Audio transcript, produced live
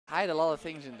hide a lot of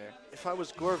things in there. If I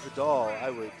was Gore Vidal, I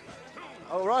would.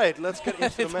 All right, let's get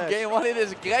into the match. Game 1, it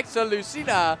is Utrecht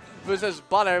Lucina versus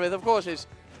Badr with, of course, his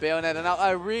Bayonetta. Now,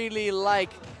 I really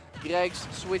like Greg's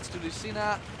switch to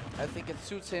Lucina. I think it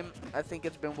suits him. I think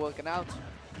it's been working out.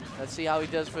 Let's see how he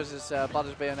does versus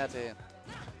Badr's Bayonetta here.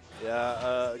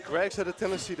 Yeah, Greg's had a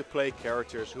tendency to play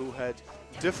characters who had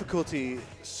difficulty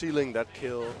sealing that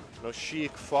kill. You know,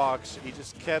 Sheik, Fox, he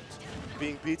just kept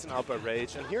being beaten up by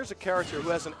Rage. And here's a character who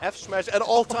has an F smash at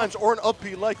all times or an up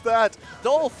B like that.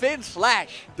 Dolphin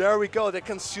Slash. There we go. They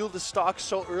can seal the stock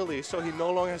so early, so he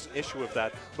no longer has an issue with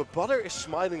that. But Badr is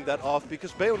smiling that off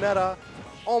because Bayonetta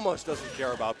almost doesn't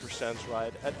care about percents,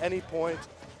 right? At any point,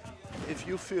 if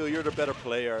you feel you're the better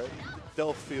player,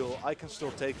 they'll feel I can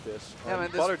still take this. Yeah,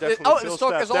 man, Badr definitely feels the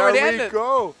stock that. is already there ended. We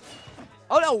go.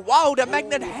 Oh no, wow, the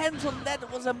magnet hands on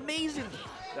that was amazing.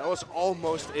 That was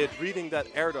almost it. Reading that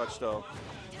air dodge though.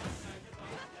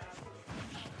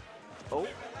 Oh,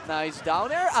 nice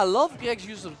down air. I love Greg's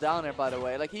use of down air, by the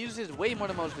way. Like, he uses it way more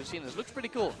than most Lucinas. Looks pretty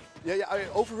cool. Yeah, I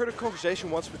overheard a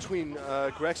conversation once between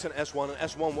Grex and S1, and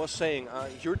S1 was saying,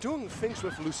 you're doing things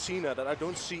with Lucina that I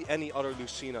don't see any other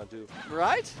Lucina do.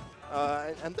 Right?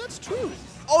 And that's true.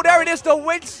 Oh, there it is, the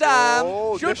win slam.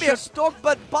 Oh, should be a stock,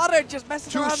 but Badr just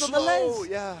messes around slow, on the lens.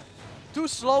 Yeah. Too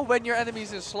slow when your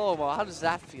enemy's in slow-mo. How does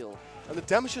that feel? And the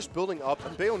damage is building up,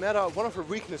 and Bayonetta, one of her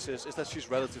weaknesses is that she's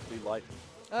relatively light.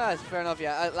 That's fair enough,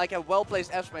 yeah. Like a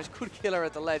well-placed F-smash could kill her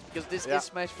at the ledge, because this is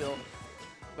Smashville.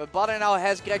 But Badr now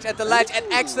has Grex at the ledge and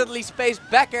accidentally spaced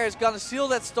back air is gonna seal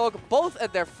that stock, both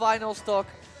at their final stock.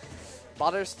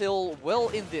 Badr still well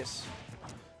in this.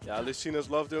 Yeah, Lucinas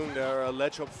love doing their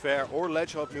ledge up fair or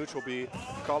ledge up neutral B,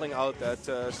 calling out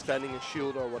that standing in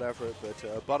shield or whatever,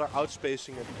 but Badr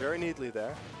outspacing it very neatly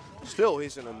there. Still,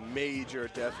 he's in a major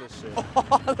deficit.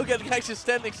 Look at Grex is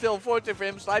standing still, fortunate for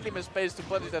him, slightly misspaced to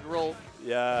punish that roll.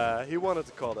 Yeah, he wanted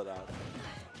to call that out.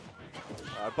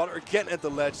 Badr again at the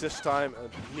ledge this time,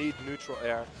 need neutral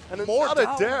air. And another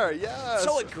dare, yes!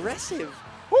 So aggressive!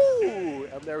 Woo!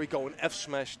 And there we go, an F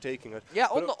smash taking it. Yeah,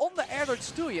 on the air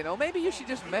dodge too, you know. Maybe you should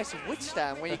just mess with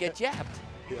Withstand when you get jabbed.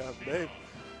 Yeah, maybe.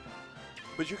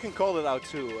 But you can call it out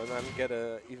too, and then get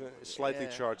a even slightly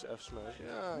charged F smash.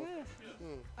 Yeah.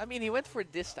 I mean, he went for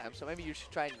it this time, so maybe you should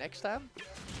try it next time.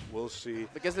 We'll see.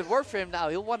 Because it worked for him now,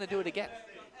 he'll want to do it again.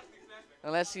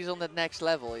 Unless he's on that next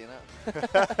level, you know.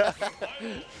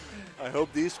 I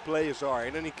hope these players are.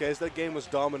 In any case, that game was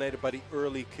dominated by the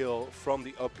early kill from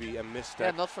the up B and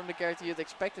misstep. Yeah, not from the character you'd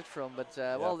expect it from, but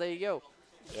well, there you go.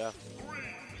 Yeah.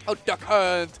 Oh, Duck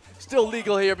Hunt! Still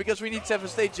legal here because we need 7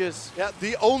 stages. Yeah,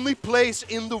 the only place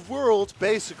in the world,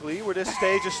 basically, where this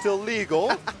stage is still legal.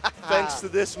 Thanks to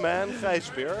this man,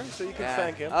 Gijsbeer. So you can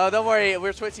thank him. Oh, don't worry.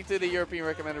 We're switching to the European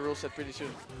recommended rule set pretty soon.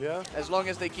 Yeah? As long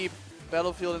as they keep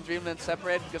Battlefield and Dreamland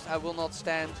separate, because I will not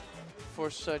stand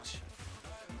for such.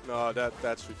 No,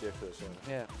 that's ridiculous.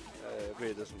 Yeah. It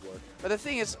really doesn't work. But the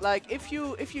thing is, like, if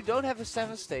you don't have a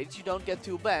 7th stage, you don't get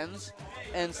 2 bans.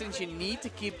 And since you need to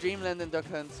keep Dreamland and Duck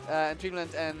Hunt,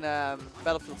 Dreamland and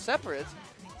Battlefield separate,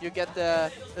 you get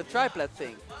the triplet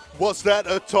thing. Was that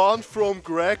a taunt from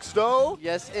Grex, though?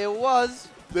 Yes, it was.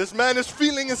 This man is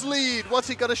feeling his lead. What's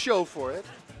he gonna show for it?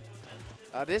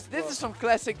 This is some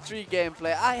classic tree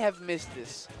gameplay. I have missed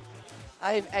this.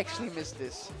 I have actually missed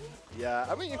this. Yeah,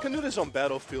 I mean, you can do this on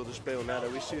Battlefield as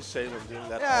Bayonetta. We see Salem doing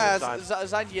that all the time.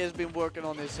 Zanji has been working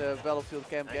on his Battlefield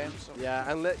camp game. So. Yeah,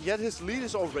 and yet his lead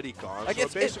is already gone. Like so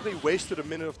basically wasted a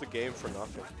minute of the game for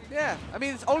nothing. Yeah, I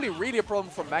mean, it's only really a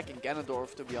problem for Mac and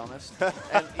Ganondorf, to be honest.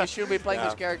 And you should be playing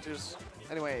those characters.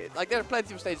 Anyway, like, there are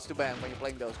plenty of stages to ban when you're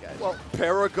playing those guys. Well,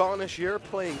 Paragon is here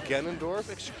playing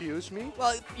Ganondorf, excuse me.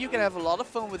 Well, you can have a lot of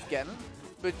fun with Ganon.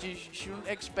 But you shouldn't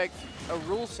expect a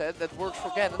rule set that works for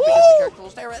Ganon because the character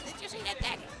was there. Did you see that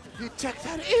tag? You tagged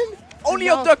that in! Only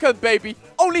on Duck Hunt, baby!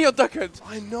 Only on Duck Hunt!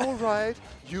 I know, right?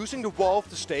 Using the wall of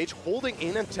the stage, holding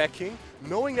in and attacking,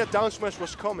 knowing that down smash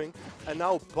was coming, and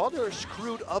now Badr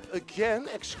screwed up again,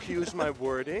 excuse my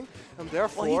wording, and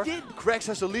therefore Grex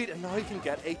has the lead, and now he can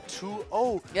get a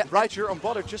 2-0 right here on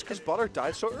Badr, just because Badr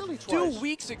died so early twice. 2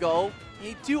 weeks ago,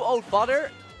 he 2-0'd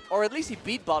Badr, or at least he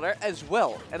beat Badr as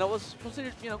well, and it was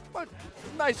considered, you know, quite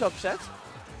a nice upset,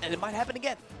 and it might happen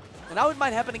again. And now it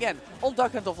might happen again on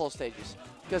Duck Hunt of all stages.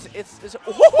 Because it's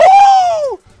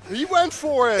woohoo! He went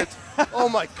for it! Oh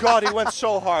my god, he went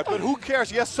so hard. But who cares?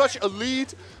 He has such a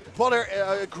lead. Badr,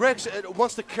 Grex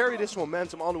wants to carry this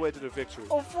momentum all the way to the victory.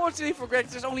 Unfortunately for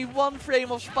Grex, there's only 1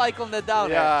 frame of spike on that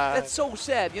down air. That's so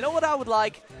sad. You know what I would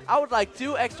like? I would like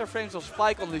 2 extra frames of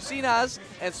spike on Lucina's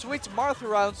and switch Marth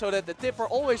around so that the tipper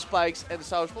always spikes and the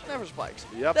sour spot never spikes.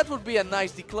 That would be a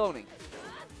nice decloning.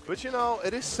 But you know,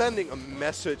 it is sending a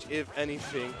message, if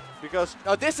anything, because...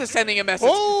 Oh, this is sending a message.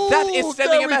 Oh, that is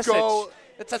sending a there we message. go.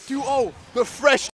 It's a 2-0. The fresh